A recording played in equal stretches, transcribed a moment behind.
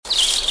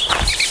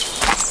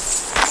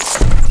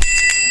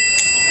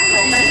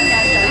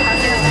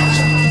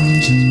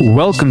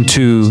Welcome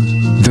to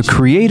The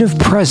Creative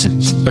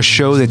Present, a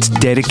show that's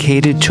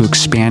dedicated to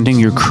expanding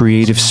your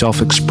creative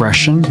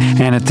self-expression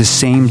and at the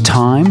same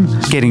time,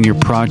 getting your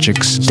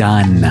projects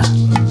done.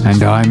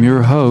 And I'm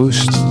your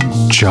host,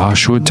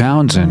 Joshua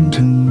Townsend.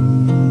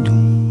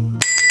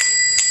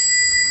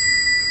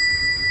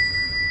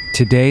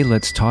 Today,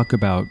 let's talk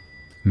about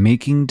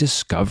making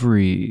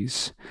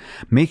discoveries.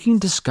 Making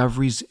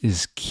discoveries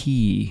is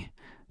key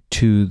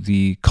to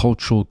the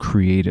cultural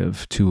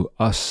creative, to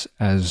us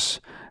as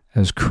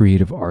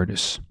creative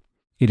artists.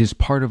 It is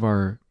part of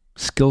our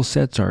skill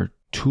sets, our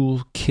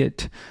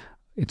toolkit.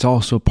 It's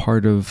also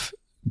part of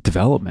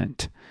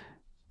development.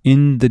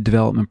 In the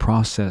development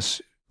process,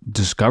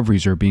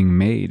 discoveries are being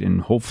made,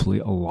 and hopefully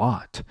a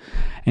lot.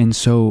 And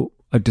so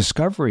a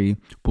discovery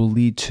will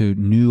lead to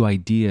new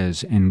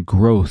ideas and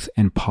growth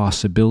and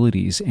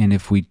possibilities. And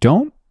if we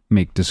don't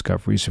make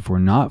discoveries, if we're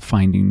not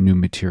finding new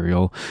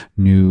material,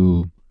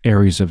 new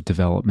areas of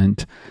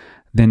development,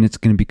 then it's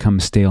going to become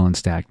stale and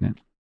stagnant.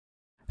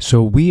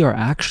 So we are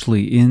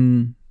actually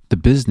in the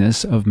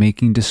business of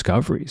making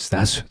discoveries.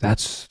 That's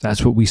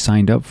what we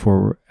signed up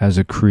for as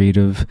a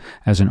creative,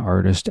 as an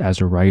artist,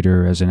 as a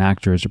writer, as an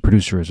actor, as a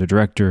producer, as a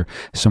director,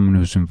 someone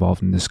who's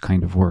involved in this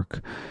kind of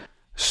work.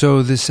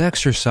 So this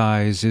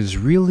exercise is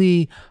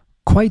really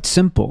quite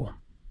simple.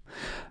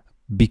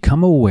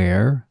 Become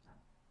aware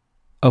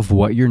of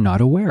what you're not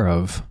aware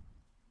of.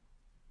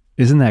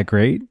 Isn't that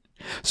great?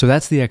 So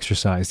that's the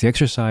exercise. The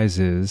exercise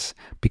is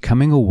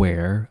becoming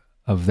aware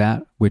of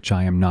that which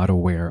I am not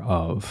aware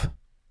of.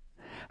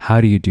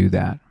 How do you do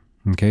that?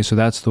 Okay, so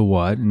that's the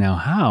what. Now,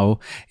 how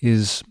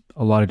is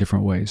a lot of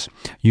different ways.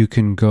 You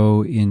can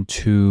go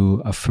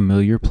into a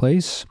familiar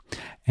place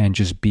and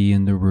just be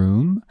in the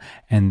room.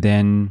 And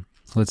then,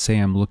 let's say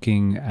I'm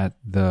looking at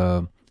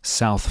the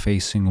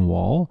south-facing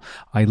wall.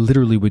 I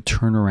literally would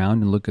turn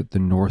around and look at the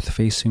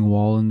north-facing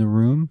wall in the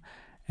room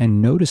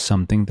and notice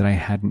something that I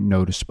hadn't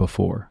noticed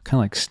before, kind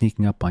of like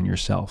sneaking up on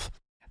yourself.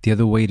 The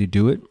other way to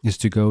do it is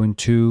to go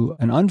into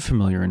an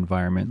unfamiliar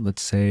environment,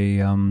 let's say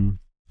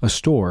a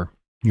store.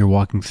 You're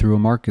walking through a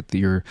market that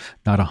you're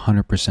not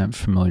 100%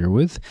 familiar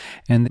with.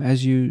 And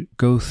as you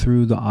go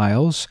through the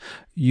aisles,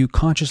 you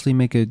consciously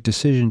make a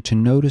decision to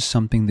notice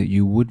something that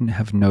you wouldn't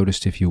have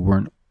noticed if you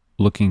weren't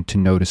looking to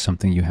notice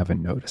something you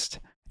haven't noticed.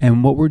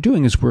 And what we're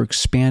doing is we're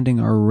expanding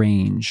our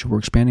range. We're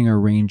expanding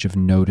our range of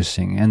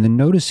noticing. And the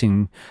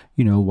noticing,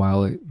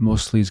 while it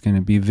mostly is going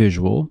to be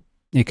visual,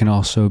 it can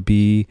also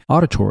be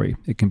auditory.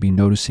 It can be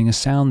noticing a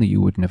sound that you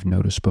wouldn't have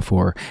noticed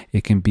before.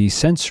 It can be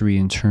sensory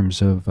in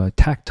terms of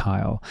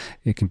tactile.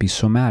 It can be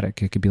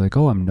somatic. It could be like,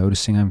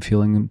 I'm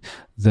feeling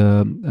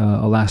the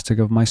elastic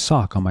of my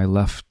sock on my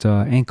left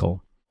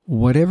ankle.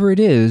 Whatever it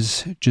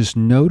is, just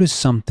notice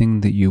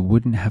something that you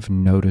wouldn't have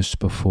noticed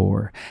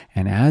before.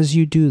 And as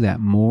you do that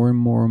more and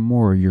more and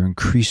more, you're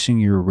increasing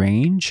your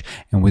range.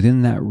 And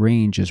within that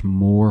range is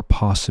more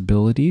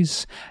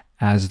possibilities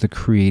as the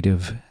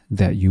creative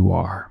that you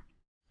are.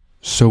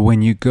 So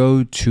when you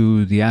go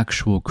to the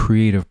actual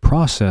creative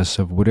process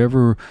of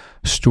whatever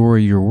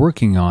story you're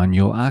working on,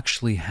 you'll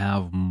actually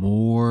have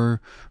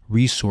more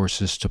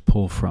resources to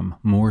pull from,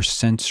 more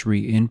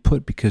sensory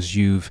input, because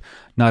you've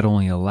not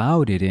only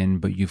allowed it in,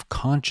 but you've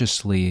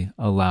consciously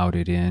allowed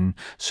it in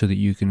so that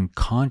you can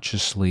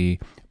consciously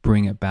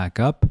bring it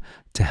back up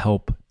to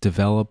help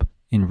develop,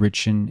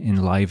 enrich,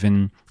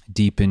 enliven,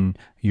 deepen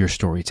your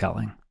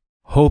storytelling.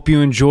 Hope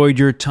you enjoyed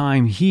your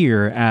time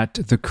here at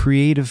The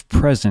Creative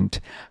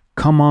Present.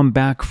 Come on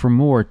back for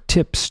more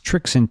tips,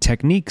 tricks, and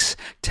techniques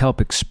to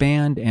help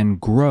expand and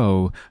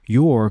grow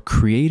your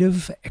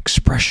creative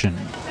expression.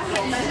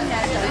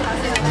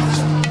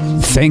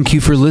 Thank you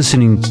for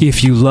listening.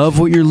 If you love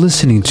what you're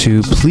listening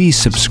to, please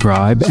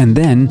subscribe and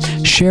then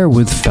share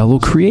with fellow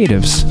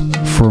creatives.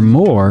 For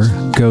more,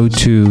 go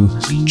to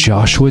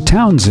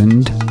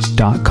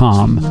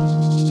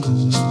joshuatownsend.com.